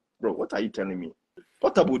portable, bro. What are you telling me?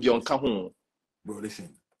 Portable the on kahun. Bro, listen.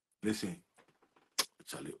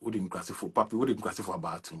 Charlie, what didn't classify for Papi? What didn't classify for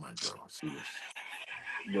about 2 months, bro? Serious.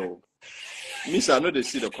 Bro, Miss, I know they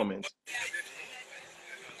see the comments.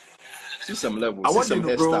 See some levels. I want you,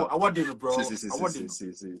 bro. I want you, bro.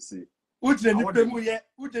 See.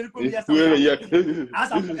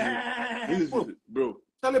 Bro,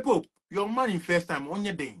 Charlie Pope, your money first time on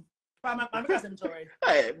your day.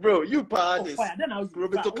 Hey, bro, you parties.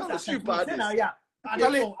 Roberto Carlos, you parties.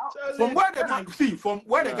 From where the man see, from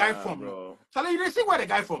where the guy from? Bro. Charlie, you see where the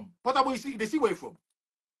guy from? Portable, you see, they see where he from.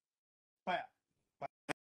 Fire.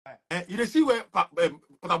 You see where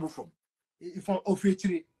Portable from? From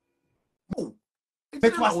Ofetri. Oh,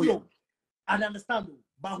 I understand,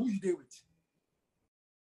 but who you there with?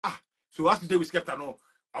 So as today we skepta no.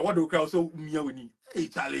 I want to crowd so me. Hey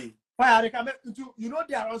Charlie. Fire, you know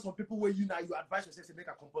there are some people where you advise yourself to make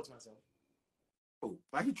a comport myself. Oh,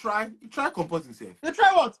 but he try comport himself. You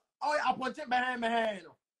try what? Oh, I punch it man.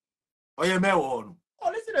 Oh yeah, man. Oh,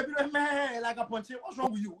 listen to me, man. Like a punch it. What's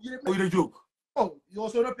wrong with you? You a joke. Oh, you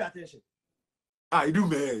also don't pay attention. You do,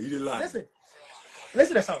 man. You didn't lie. Listen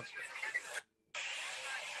to the sound.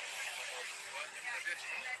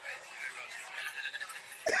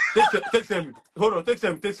 Text me. Hold on. Text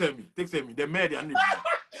me. The man,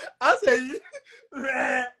 I say,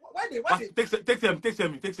 why they?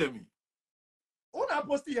 Text me. Who not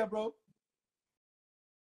posting here, bro?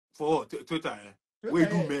 For Twitter, we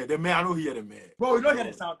do man. The man I don't hear the man. Bro, you don't hear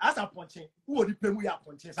the sound. As I'm punching, who will pay me?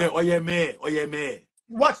 Punching. Oh yeah, man. Oh yeah, man.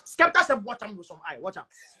 Watch. Skepta said, watch him with some eye. Watch out.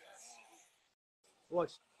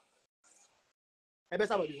 Watch. I bet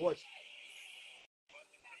somebody watch.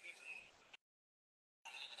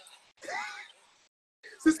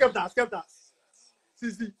 See Skepta.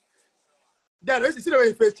 See. Then you see the way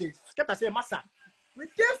he face change. Skepta say, Massa, with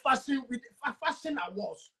fashion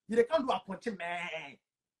awards, you can't do a punching man.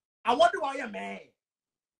 I want the wire man.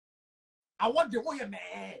 I want the wire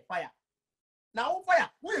man. Fire. Now fire.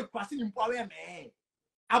 We are passing in power man.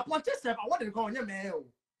 I punch yourself. I want to go on your man.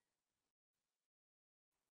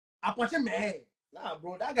 I punch him man. Nah,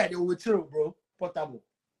 bro, that guy they will chill, bro. Portable.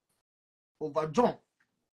 Over John.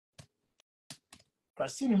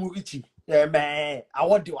 Passing Mugichi. Yeah, man. I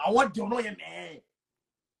want you know your man.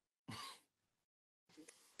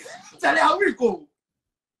 Charlie, how we go?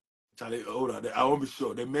 Charlie, hold on. I won't be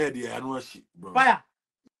sure. The media, I know shit, bro. Fire.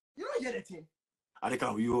 You don't hear the thing. I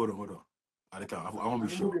can't. You hold on. I won't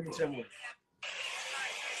be sure.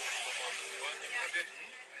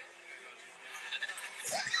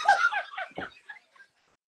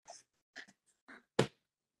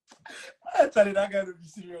 I tell you, that guy to be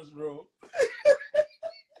serious, bro.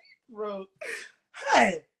 Bro.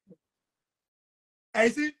 Hey. I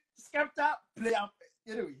see Skepta play up.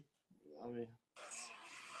 Anyway. I mean.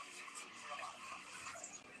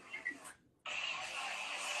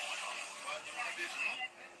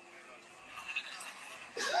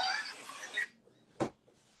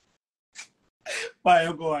 Bye,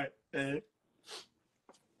 you go.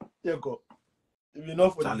 You go. If you know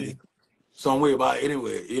for Charlie, the day. some way about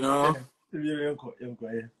anyway, you know. You go.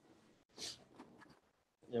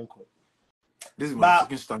 This is my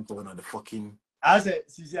fucking stunt on the fucking. I said,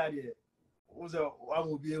 Cici, who's a one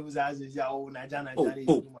will be able to say, oh, Nigeria.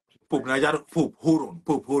 Pope, hold on.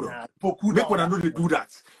 Make when I know they do that.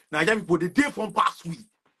 Nigeria people, the day from past week.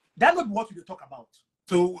 That's not what we talk about.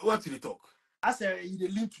 So, what did they talk? I said, they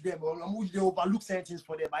link to them, or they overlook certain things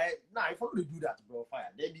for them. Nah, if they do that, bro, fire.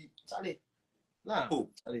 They be, Charlie. Nah,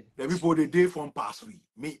 Charlie. The people, the day from past week.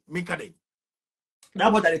 Make a day.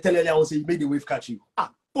 That's what I tell you, I will say, you made the wave catch you.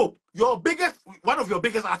 Pope, one of your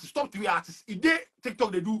biggest artists, top 3 artists, in their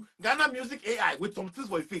TikTok, they do Ghana Music AI with some things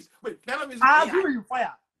for your face. Wait, Ghana Music AI. I agree with you,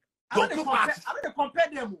 fire. I don't compare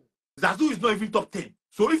them. Zazu is not even top 10.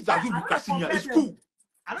 So if Zazu be Casimir, it's cool.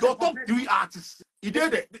 Your top 3 artists, in there,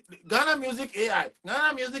 the Ghana Music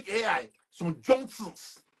AI, some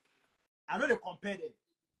Johnsons. I know they compare them.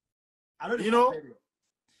 Compare them.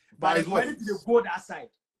 But it's ready to go that side.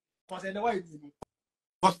 Because they know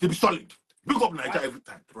because they be solid. Big up Nigeria every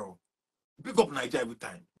time, bro. Big up Nigeria every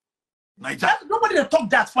time. Nigeria. Nobody they talk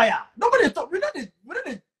that fire. Nobody they talk. We know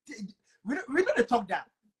they talk that.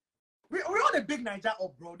 We all the big Nigeria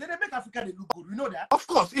up, bro. They make Africa they look good. We know that. Of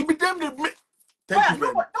course, it be them they make.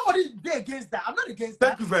 Nobody they against that. I'm not against that.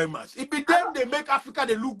 Thank you very much. It be them they make Africa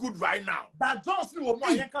they look good right now. But Johnson or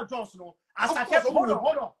Yanka Johnson. As I kept hold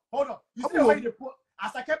on. You see the way they put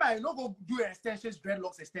as I kept you don't go do extensions,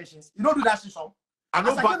 dreadlocks extensions. You don't do that shit song. I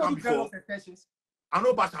know Batman before. I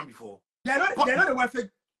know Batman before. They know the way fake.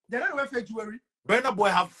 They know the way fake jewelry. Burna Boy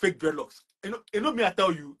have fake dreadlocks. You know me, I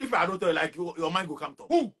tell you. If I don't tell you, like your mind go come to.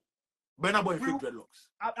 Who? Burna Boy fake dreadlocks.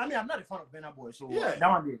 I mean, I'm not a fan of Burna Boy, so yeah. That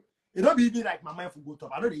one day. It don't be like my mind for go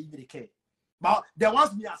top. I know they even care. But there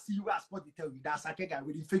wants me I see you as what they tell you. That's a guy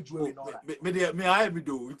with fake jewelry and all that. Me I me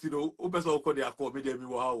do. You know, open so call they call me them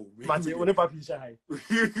wow. But you only papi shy.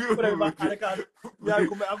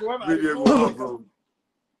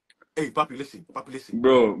 Hey, Papi, listen.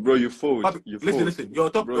 Bro, you fold. Papi, listen. Your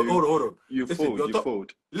top, bro, hold on. You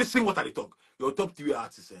fold. Listen, what are they talk? Your top 3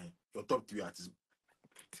 artists, Your top 3 artists.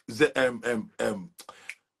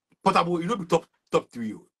 Portable, you know, be top 3.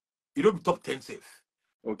 You know, be top 10 safe.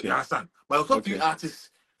 Okay. You understand? But your top 3 artists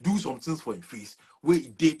do some things for your face. Where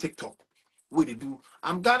they TikTok. Where they do.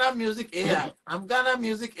 I'm Ghana Music AI.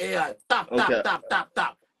 Tap.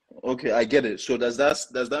 Okay, I get it. So does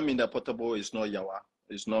that mean that Portable is not Yawa?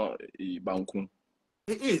 It's not Bankun?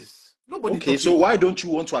 It is. Nobody. Okay, so why don't you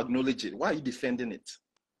want to acknowledge it? Why are you defending it?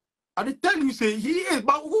 I did tell you, say he is,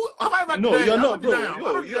 but who have I ever? No, you're not,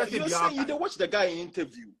 bro. You're saying you don't watch the guy in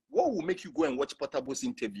interview. What will make you go and watch Portable's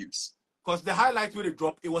interviews? Because the highlights where they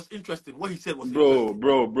dropped, it was interesting. What he said was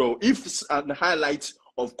bro. If the highlight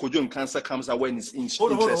of Kojo and Cancer comes out when it's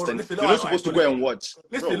interesting, you're not supposed to go and watch.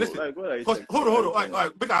 Listen. Like, hold on. All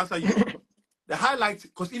right, big answer you. The highlights,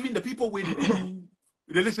 because even the people where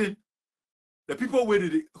they listen, the people where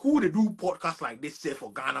who they do podcasts like this say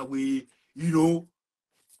for Ghana, where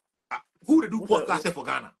Who they do podcast for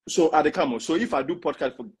Ghana? So Adekamo. So if I do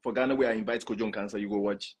podcast for Ghana where I invite Kojo and Cancer, you go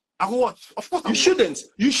watch. I go watch. Of course, you shouldn't.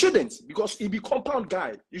 You shouldn't because he be compound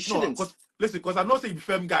guy. You shouldn't. No, listen, because I'm not saying the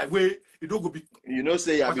firm guy where you don't go be. You know,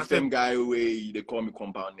 say I be firm guy where they call me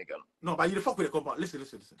compound nigga. No, but you the fuck with the compound. Listen.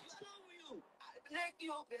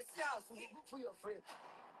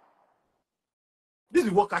 This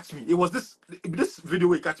is what catch me. It was this video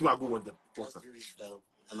where it catch me. I go with them.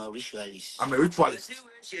 I'm a ritualist.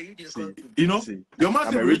 See, you know, your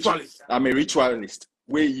man a ritualist. I'm a ritualist.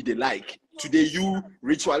 Where you they like today, you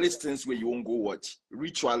ritualist things where you won't go watch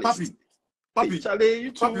ritualist. Pappy,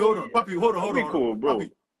 hold on, cool, bro.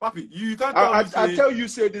 Pappy, you can't tell me. I tell you,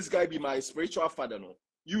 say this guy be my spiritual father, no.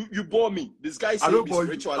 You bore me. This guy say be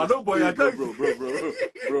spiritualist. I don't bore you.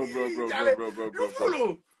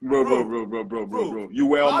 Bro. You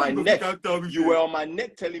were on my neck. You were on my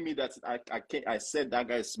neck telling me that I said that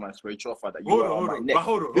guy is my spiritual father. You were on my neck.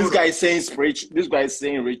 This guy is saying spiritual. This guy is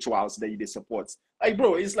saying rituals that he support. Like,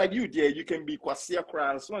 bro, it's like you there. You can be Kwasia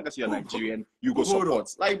Kra as long as you're Nigerian. You go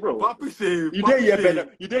support. Like, bro, Papi say you there here better.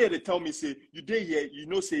 You there here they tell me say you there here. You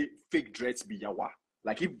know say fake dreads be yawa.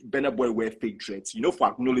 Like if Benna Boy wear fake dreads, you know, for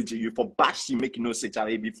acknowledging you, for bash you make no say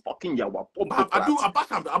Charlie be fucking yawa. I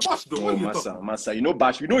bash though. Oh, massa, you know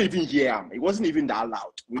bash. We don't even hear him. It wasn't even that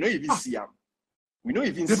loud. We don't even see him. We don't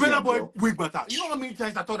even see him. The Benna Boy wig matter. You know how many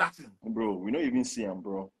times I thought that thing? Bro, we don't even see him,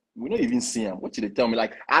 bro. We don't even see him. What did they tell me?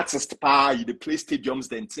 Like artist power, you they play stadiums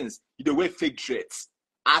then things. You they wear fake dreads.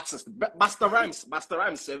 Artist, Master Rhymes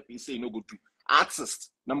self, he say no go to.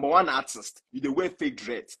 Artist, number one artist, you they wear fake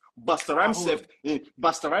dreads. Busta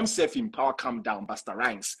Rhymes self in power calm down. Busta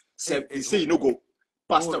Rhymes self, he say you no go.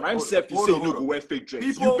 Busta Rhymes self, he say you no go wear fake dreads.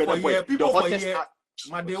 People for here,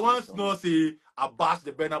 but they once know say I bash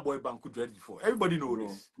the Benna Boy Banku dread before. Everybody know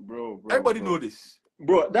this, bro. Everybody know this.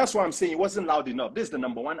 Bro, that's why I'm saying it wasn't loud enough. This is the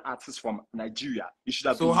number one artist from Nigeria. It should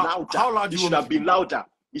have been louder. How loud it should have been louder.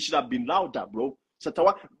 It should have been louder, bro.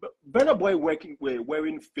 Shatawa, Benna Boy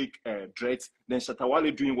wearing fake dreads, then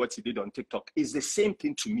Shatawale doing what he did on TikTok is the same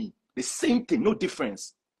thing to me. The same thing, no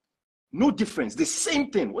difference. No difference. The same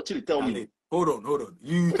thing. What did you tell me? Hold on.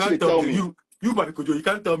 You can't tell me. You Pappy Kojo, you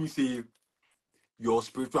can't tell me say your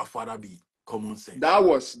spiritual father be common sense. That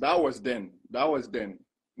was then.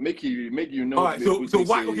 Make you know. All right, so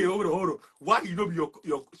why? Okay, hold on. Why you know be your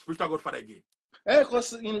spiritual godfather again?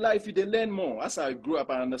 Because in life you they learn more. As I grew up,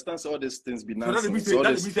 I understand all these things be nonsense. So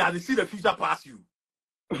that means I see the future past you.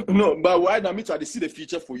 No, but why not me to see the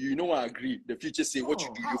future for you? You know I agree. The future say what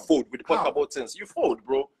you do, you fold with the portable things. You fold,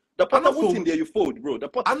 bro. The portable thing there, you fold, bro.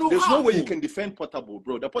 There's no way you can defend portable,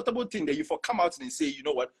 bro. The portable thing there, you for come out and say, you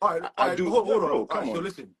know what? I do. Hold on. Come on. So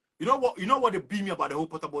listen, you know what they beat me about the whole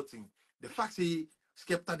portable thing? The fact say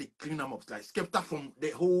Skepta they clean them up. Like Skepta from the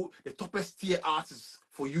toppest tier artists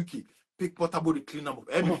for UK. Pick portable they clean them up.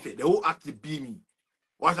 Everything. The whole act they beat me.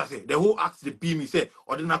 What I say? The whole act they beat me. Say,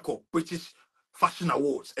 Ordinary British Fashion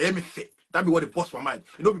Awards. Everything. That be what they bust my mind.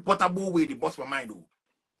 You know, be portable way they bust my mind though.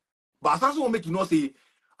 But as also make you know say,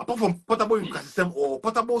 apart from portable in system or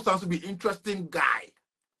portable sounds to be interesting guy.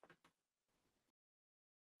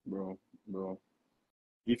 Bro.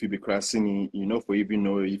 If you be crossing, you know, for even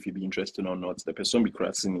know if you be interested or not. The person be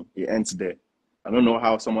crossing, it ends there. I don't know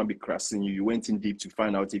how someone be crossing you. You went in deep to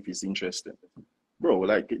find out if he's interested. Bro,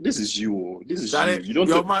 like this is you. This is you. You don't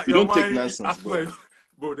take nonsense, bro.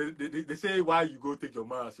 Bro, they say why you go take your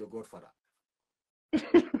man as your godfather.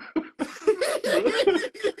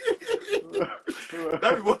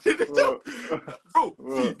 That be what they tell. Bro,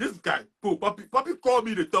 see this guy. Bro, Pappy called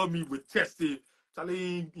me to tell me with testing.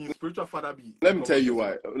 Charlie, in spiritual father be. Let me tell you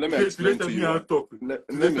why. Let me explain to you why.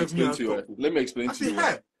 Let me explain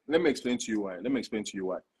to you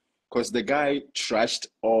why. Because the guy trashed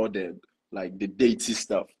all the deity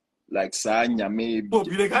stuff. Like Nyame. Oh,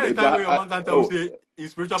 be the guy that way your man can tell say in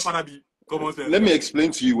spiritual father be common sense. Let me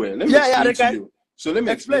explain to you why. Let me explain to you. So let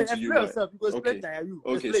me explain to you.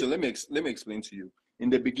 Okay, so let me explain to you. In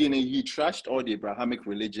the beginning, he trashed all the Abrahamic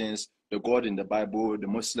religions, the God in the Bible, the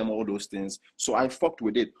Muslim, all those things. So I fucked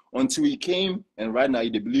with it until he came, and right now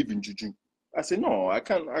they believe in juju. I said, no, I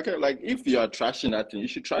can't. Like, if you are trashing that thing, you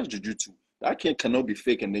should trash juju too. That cannot be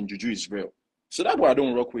fake, and then juju is real. So that's why I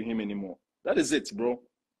don't rock with him anymore. That is it, bro.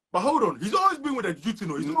 But hold on, he's always been with the juju,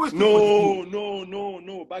 no? He's always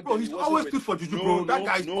no. Back then, he's always stood for juju, bro. That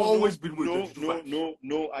guy's always been with the juju.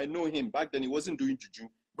 No. I know him. Back then, he wasn't doing juju.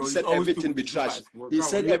 He said everything be trash. He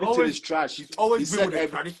said everything is trash. He's always been with the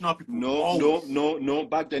traditional people. No.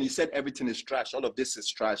 Back then, he said everything is trash. All of this is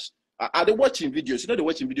trash. Are they watching videos? You know, they're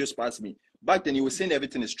watching videos past me. Back then, he was saying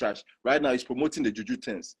everything is trash. Right now, he's promoting the juju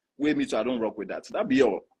things. Wait me, so I don't rock with that. That be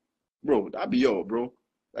all, bro.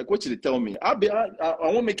 Like, what you tell me? I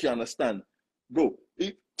won't make you understand, bro.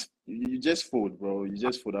 You just fold, bro. You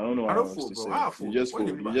just fold. I don't know I how don't else fold, to bro. say. I You fold. just fold.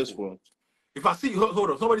 You just fold. If I see, hold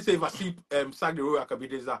on, somebody say if I see Sack the Warrior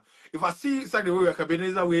Kabineza, if I see Sack the Warrior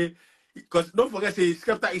Kabineza way, because don't forget say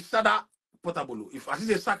Skepta is Sada Portable. If I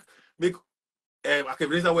see the Sack make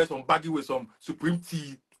Kabineza wear some baggy with some Supreme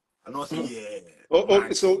Tea, I don't see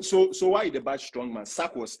So why the bad strongman?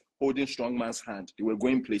 Sack was holding strongman's hand. They were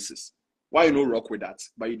going places. Why you no rock with that?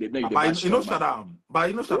 But you know you know Shadam. But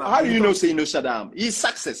you know Shadam. How do you know say you know Shadam? He's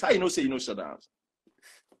success. How you know say you know Shadam?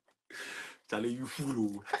 Charlie, you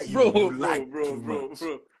fool.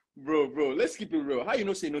 Bro. Let's keep it real. How you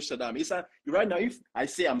know say you know Shadam? It's right now. If I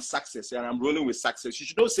say I'm success and I'm rolling with success, you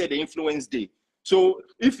should not say the influence day. So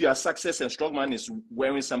if you are success and strongman is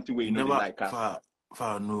wearing something where you know never, they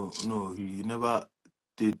like no, he never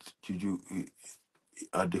did juju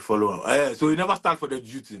at the follower. So he never start for the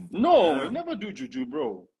juju thing. No, he never do juju,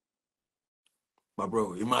 bro. But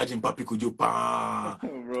bro, imagine Pappy Kojo bro.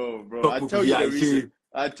 I tell you the reason.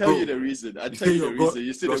 I tell you the reason.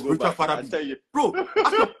 You see the go back. I tell you, bro.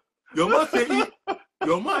 Your man say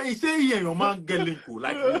he say he and your man get linked.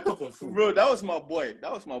 Like we talk on food. Bro, that was my boy.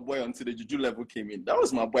 Until the juju level came in. That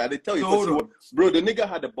was my boy. I did tell you, bro. The nigga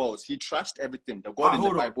had the balls. He trashed everything. The God in the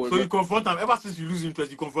Bible. So you confront him. Ever since you lose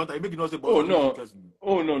interest, you confront him. You make it not say, oh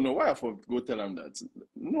no. Why I for go tell him that?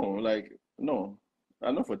 No.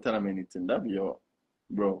 I'm not for tell him anything. That be your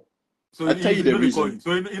bro. So I tell you the reason.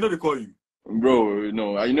 So you know they call you. Bro,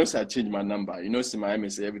 no. You know, say I changed my number. You know, see my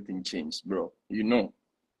MSA, everything changed, bro. You know.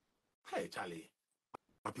 Hey, Charlie.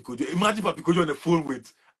 Pappy Kojo. Imagine Pappy Kojo on the phone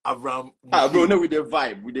with Abraham. Bro, no, with the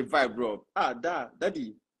vibe, bro.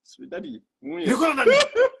 Daddy. Sweet daddy. You call him daddy.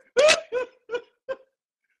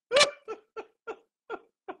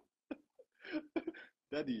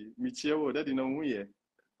 Daddy, Michio, daddy, no way.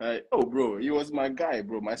 Oh, bro, he was my guy,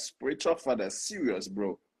 bro. My spiritual father, serious,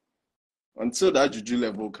 bro. Until that juju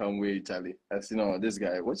level come way, Charlie. I see, no, this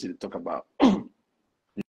guy, what should he talk about?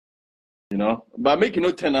 You know, but make you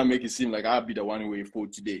not turn and make it seem like I'll be the one way for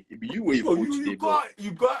today. It be you way for today, bro.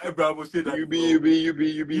 You got Abraham say that. You be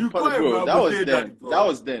part of, bro. That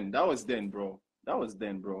was then,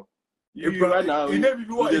 bro. You right now.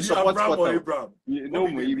 You support Portable. No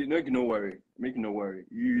worry. Make no worry.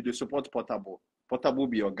 You the support Portable. Portable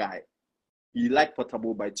be your guy. You like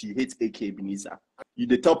Portable, but you hate AK Ebenezer. You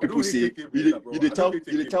tell people say you tell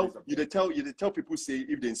people say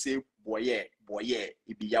if they say boye,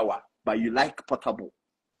 it be yawa. But you like Portable,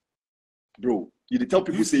 bro. You tell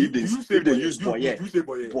people say if they use boye.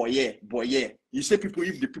 You say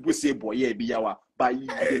if the people say boye, it be yawa. But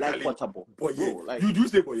they like Portable, boye. Bro, like, you do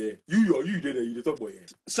say boye. You did it. You talk boye.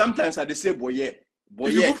 Sometimes I say boye.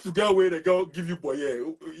 If you move to girl where the girl give you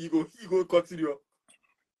boye, you go continue.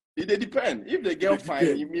 It depend. If the girl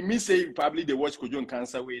fine, me say probably they watch Kojo and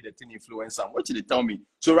Cancer way the thing influence them. What did they tell me?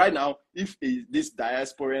 So right now, if these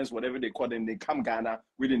diasporans, whatever they call them, they come Ghana,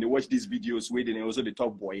 waiting they watch these videos, waiting they also they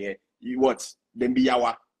talk boy, what? Then be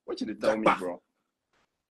yawa. What did they tell me, bro?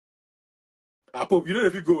 Pope, you know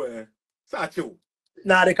if you go, Sacho.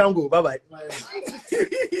 Nah, they can't go. Bye bye.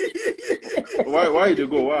 Why they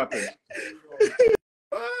go? What happened?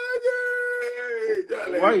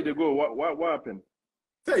 Why they go? What happened?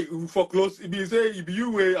 Say for close, if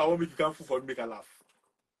you way, I want me to come for make a laugh.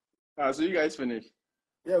 So you guys finished?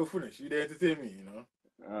 Yeah, we finished. You entertain me, you know.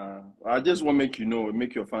 I just want to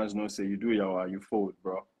make your fans know, say you do you fold,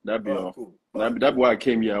 bro. That'd be all. Cool. That's why I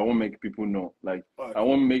came here. I want to make people know. Like, I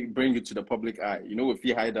want to bring it to the public eye. You know, if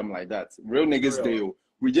you hide them like that. Real niggas, they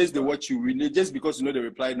we just they watch you. We just because you know they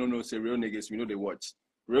reply, no, say real niggas, we know they watch.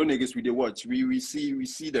 Real niggas, we they watch. We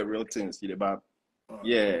see the real things, you know,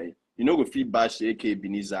 yeah. You know, go feed bash AK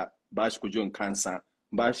Ebenezer, bash Kojo and Cancer,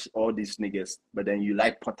 bash all these niggas, but then you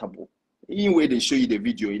like Portable. Even way they show you the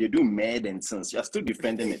video, they do mad and sons. You're still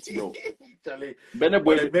defending it, bro. Benna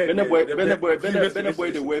boy, the way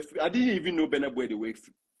I didn't even know Benna boy the way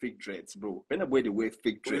fake dreads, bro. Benna boy the way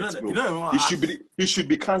fake dreads, bro. He should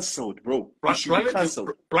be cancelled, bro. He should be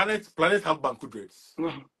cancelled. Planet have Banku dreads.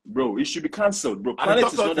 Bro, it should be cancelled, bro. Planet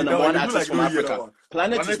is not the number one artist from Africa.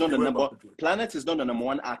 Planet is not the number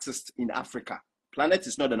one artist in Africa. Planet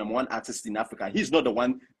is not the number one artist in Africa. He's not the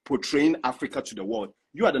one portraying Africa to the world.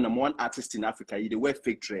 You are the number one artist in Africa. You wear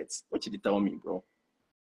fake dreads. What should you tell me, bro?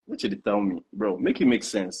 What should you tell me, bro? Make it make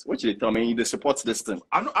sense. What should you tell me? You support this thing.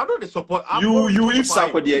 I know the support. If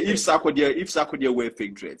Sarkodie wear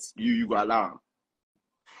fake dreads, you go allow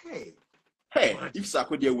him. Hey, if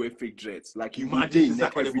Sarkodie wear fake dreads, like you go day in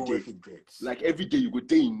neck every day. Like every day you go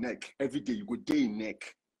day in neck. Every day you go day in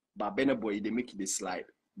neck. But Benna boy, they make it a slide.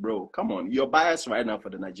 Bro, come on. You're biased right now for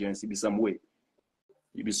the Nigerians. It be some way.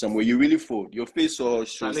 You be somewhere. You really fold. Your face all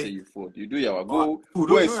shows that you fold. You do your go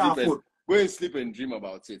and sleep and go and sleep and dream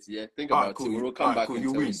about it. Yeah, think about cool. tomorrow. Come back and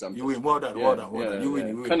tell me something. You win. Well done. You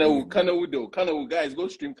win. Kanawu, guys, go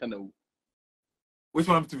stream Kanawu. Which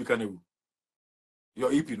one to be Kanawu?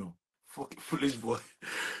 Your EP, no. Fucking foolish boy.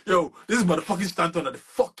 Yo, this is motherfucking Stanton at the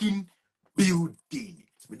fucking building.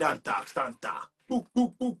 We don't talk, stand talk. Boop,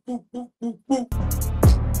 boop, boop, boop, boop, boop, boop.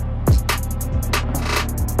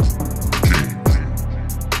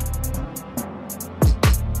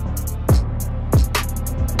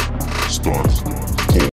 Start.